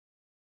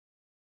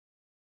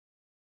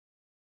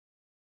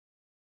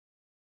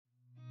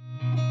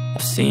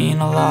I've seen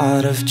a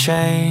lot of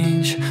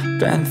change,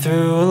 been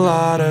through a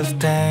lot of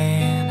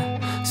pain.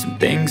 Some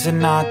things are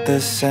not the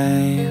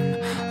same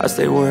as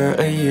they were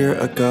a year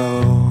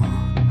ago,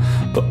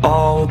 but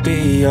all will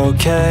be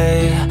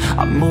okay.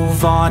 I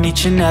move on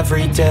each and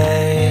every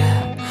day.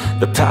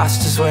 The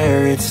past is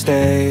where it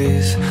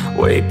stays,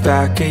 way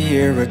back a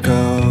year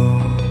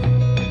ago.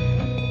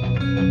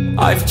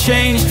 I've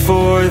changed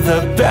for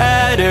the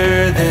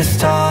better this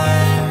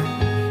time.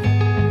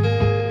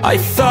 I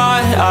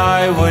thought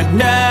I would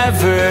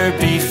never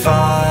be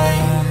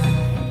fine.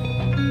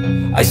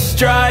 I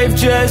strive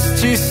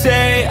just to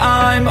say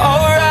I'm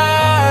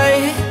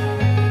alright,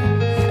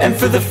 and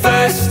for the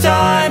first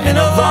time in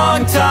a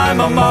long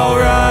time I'm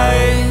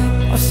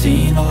alright. I've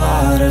seen a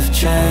lot of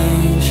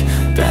change,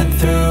 been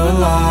through a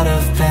lot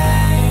of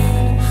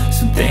pain.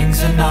 Some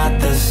things are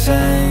not the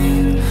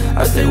same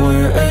as they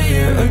were a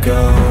year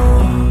ago,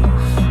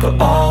 but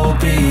all will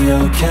be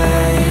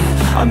okay.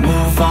 I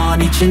move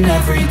on each and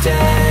every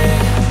day.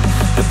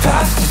 The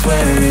past is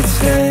where it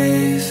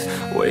stays,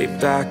 way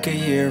back a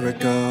year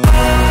ago.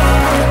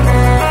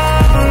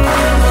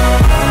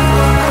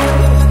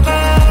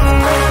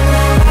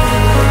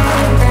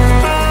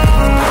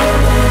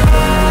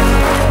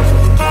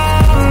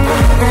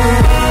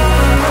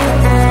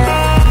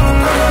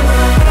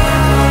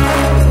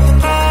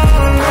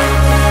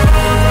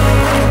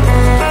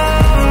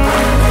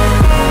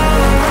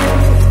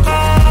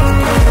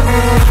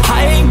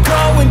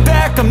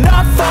 I'm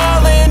not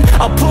falling,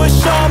 I'll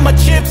push all my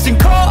chips and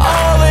call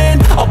all in.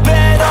 I'll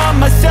bet on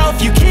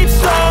myself, you keep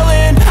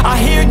stalling. I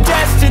hear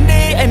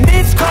destiny and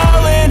it's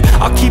calling.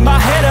 I'll keep my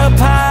head up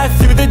high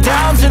through the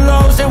downs and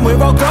lows, and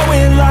we're all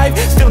going life.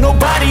 Still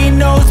nobody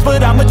knows,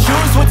 but I'ma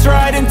choose what's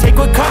right and take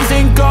what comes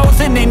and goes.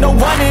 And ain't no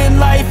one in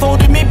life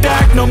holding me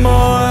back no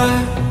more.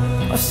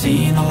 I've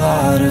seen a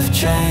lot of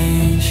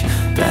change,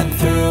 been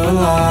through a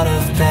lot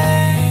of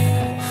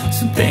pain.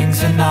 Some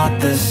things are not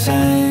the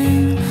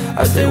same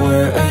as they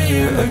were a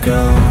year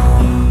ago,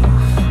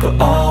 but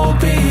all will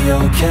be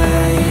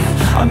okay.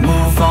 I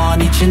move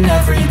on each and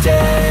every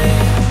day.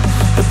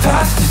 The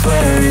past is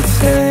where it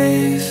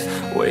stays,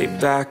 way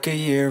back a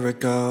year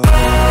ago.